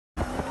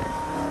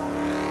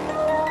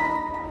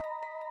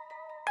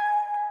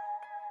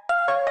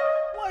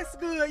What's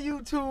good,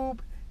 YouTube?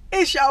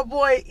 It's your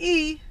boy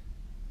E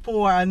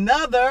for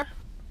another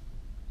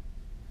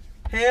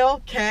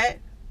Hellcat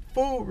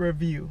food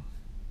review.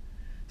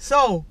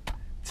 So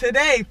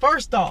today,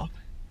 first off,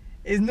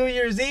 is New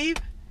Year's Eve.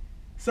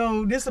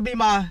 So this will be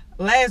my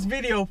last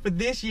video for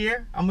this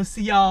year. I'm gonna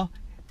see y'all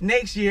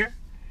next year.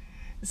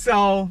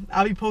 So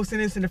I'll be posting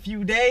this in a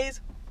few days.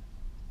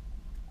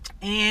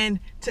 And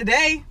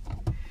today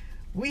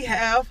we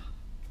have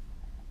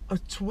a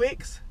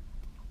Twix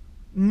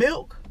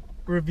milk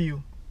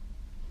review.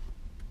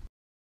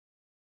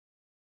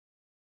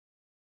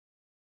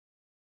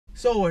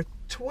 So a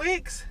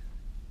Twix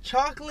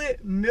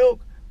chocolate milk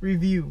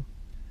review.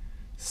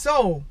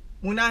 So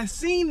when I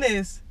seen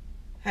this,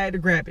 had to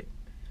grab it.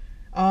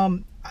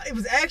 It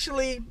was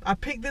actually, I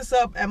picked this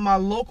up at my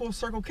local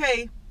Circle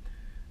K.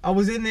 I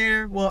was in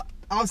there, well,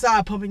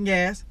 outside pumping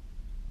gas.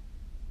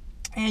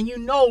 And you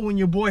know when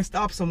your boy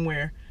stops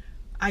somewhere,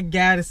 I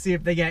gotta see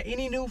if they got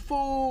any new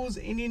foods,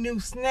 any new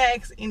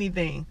snacks,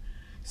 anything.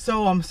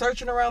 So I'm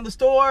searching around the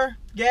store,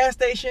 gas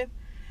station,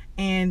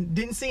 and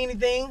didn't see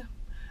anything.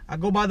 I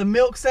go by the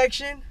milk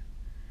section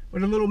where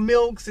the little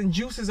milks and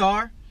juices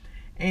are,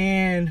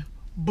 and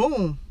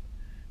boom,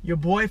 your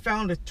boy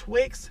found a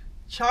Twix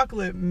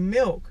chocolate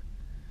milk.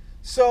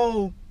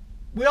 So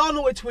we all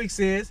know what Twix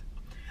is.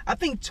 I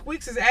think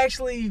Twix is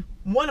actually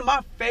one of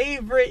my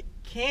favorite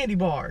candy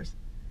bars.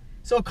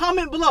 So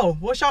comment below,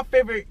 what's your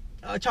favorite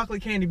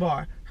chocolate candy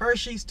bar?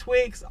 Hershey's,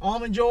 Twix,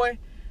 Almond Joy?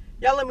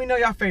 Y'all let me know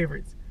your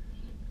favorites.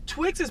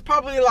 Twix is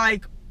probably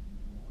one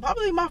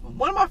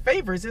of my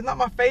favorites. It's not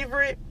my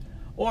favorite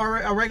or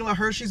a regular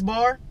Hershey's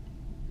bar,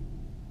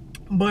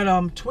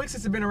 but Twix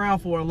has been around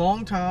for a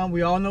long time.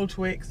 We all know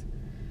Twix.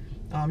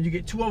 You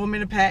get 2 of them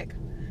in a pack.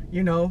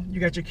 You know, you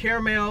got your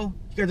caramel,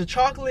 you got the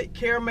chocolate,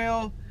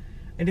 caramel,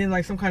 and then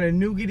like some kind of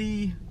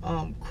nougaty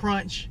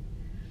crunch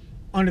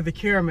under the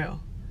caramel.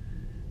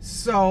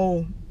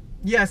 So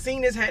yeah,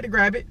 seeing this, had to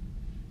grab it.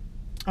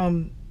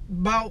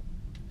 About,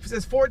 it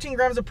says 14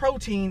 grams of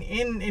protein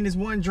in this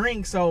one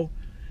drink. So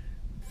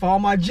for all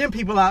my gym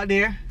people out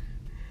there,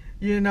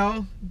 you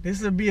know,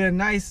 this will be a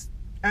nice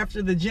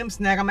after the gym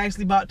snack. I'm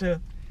actually about to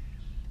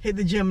hit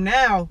the gym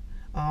now.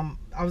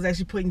 I was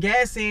actually putting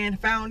gas in,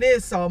 found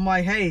this, so I'm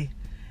like, hey,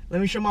 let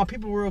me show my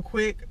people real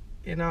quick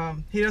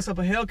and hit us up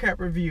a Hellcat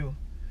review.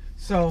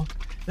 So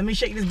let me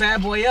shake this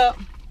bad boy up.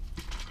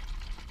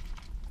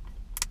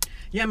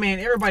 Yeah, man,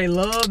 everybody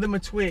loved them a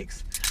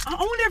Twix. I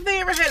wonder if they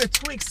ever had a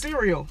Twix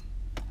cereal.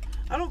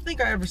 I don't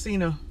think I ever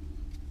seen a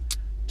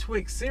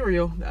Twix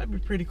cereal. That'd be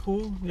pretty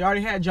cool. We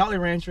already had Jolly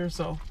Rancher,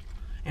 so,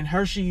 and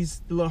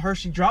Hershey's, the little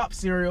Hershey Drop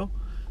cereal.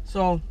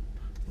 So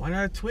why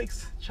not a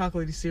Twix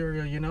chocolatey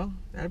cereal, you know?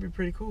 That'd be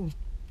pretty cool.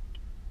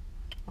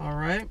 All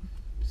right,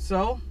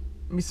 so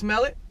let me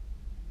smell it.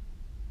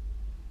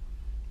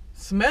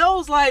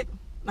 Smells like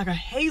a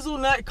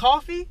hazelnut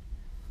coffee.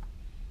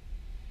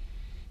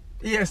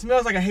 Yeah, it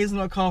smells like a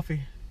hazelnut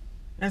coffee.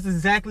 That's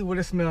exactly what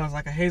it smells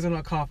like, a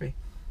hazelnut coffee.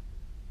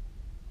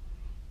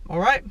 All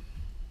right,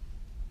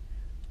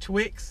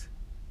 Twix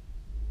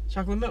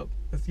chocolate milk.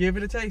 Let's give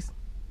it a taste.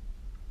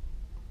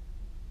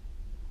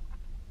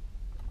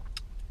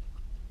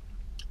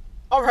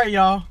 All right,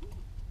 y'all.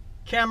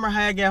 Camera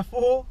had got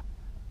full,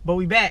 but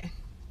we back.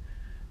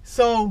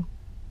 So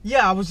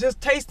yeah, I was just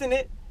tasting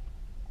it,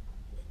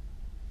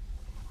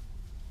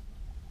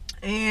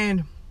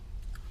 and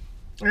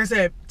like I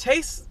said,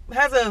 taste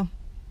has a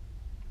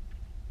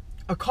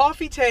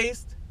coffee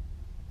taste,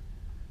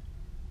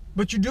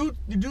 but you do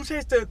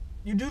taste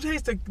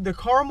the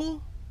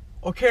caramel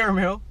or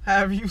caramel,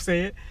 however you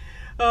say it.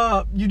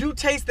 You do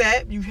taste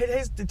that. You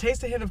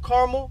taste a hint of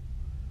caramel.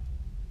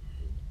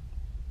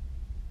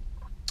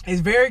 It's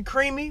very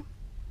creamy,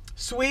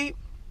 sweet.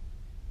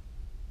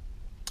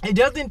 It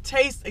doesn't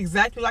taste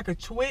exactly like a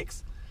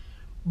Twix,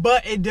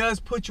 but it does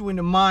put you in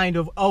the mind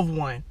of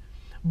one.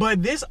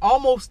 But this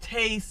almost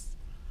tastes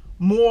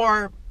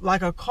more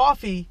like a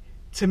coffee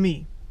to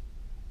me.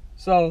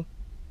 So,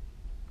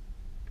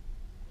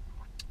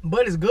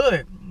 but it's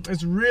good.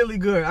 It's really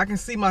good. I can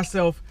see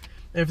myself,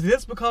 if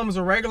this becomes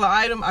a regular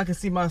item, I can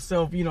see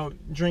myself, you know,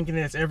 drinking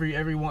this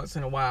every once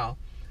in a while,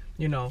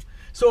 you know.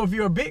 So if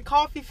you're a big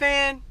coffee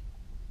fan,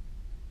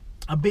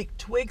 a big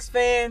Twix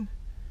fan,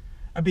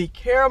 a big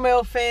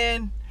caramel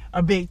fan,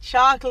 a big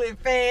chocolate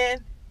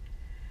fan,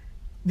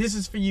 this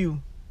is for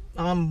you.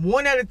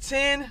 1 out of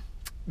 10,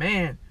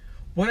 man,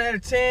 1 out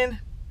of 10,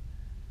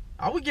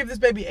 I would give this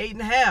baby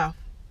 8.5.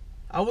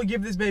 I would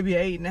give this baby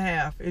an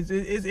 8.5.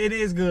 It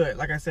is good.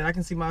 Like I said, I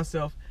can see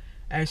myself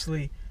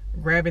actually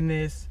grabbing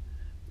this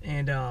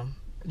and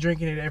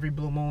drinking it every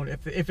blue moon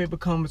if it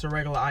becomes a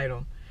regular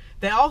item.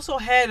 They also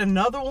had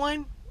another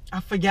one. I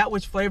forgot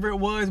which flavor it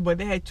was, but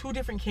they had 2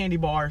 different candy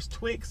bars,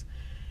 Twix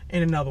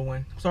and another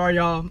one. Sorry,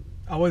 y'all.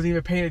 I wasn't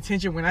even paying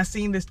attention. When I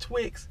seen this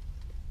Twix,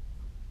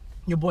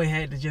 your boy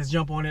had to just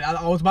jump on it.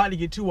 I was about to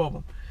get 2 of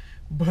them.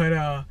 But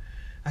I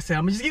said,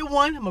 I'm going to just get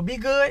 1. I'm going to be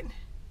good.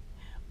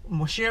 I'm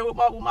going to share it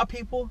with my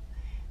people.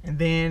 And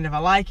then if I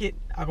like it,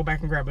 I'll go back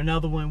and grab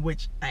another one,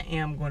 which I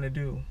am going to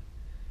do.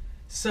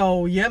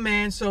 So yeah,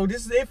 man, so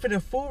this is it for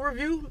the food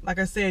review. Like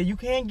I said, you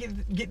can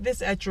get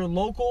this at your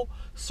local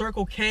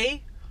Circle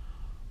K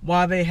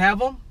while they have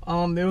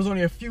them. There was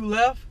only a few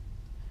left.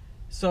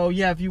 So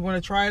yeah, if you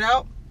want to try it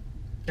out,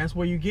 that's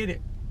where you get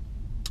it.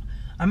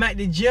 I'm at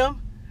the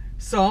gym,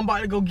 so I'm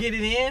about to go get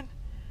it in.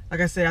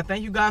 Like I said, I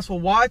thank you guys for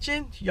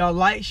watching. Y'all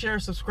like, share,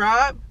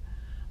 subscribe.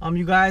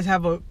 You guys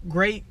have a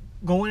great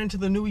going into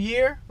the new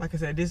year. Like I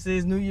said, this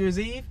is New Year's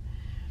Eve.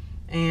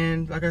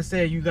 And like I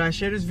said, you guys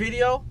share this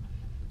video.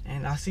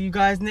 And I'll see you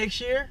guys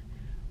next year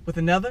with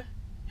another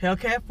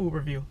Hellcat food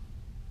review.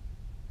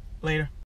 Later.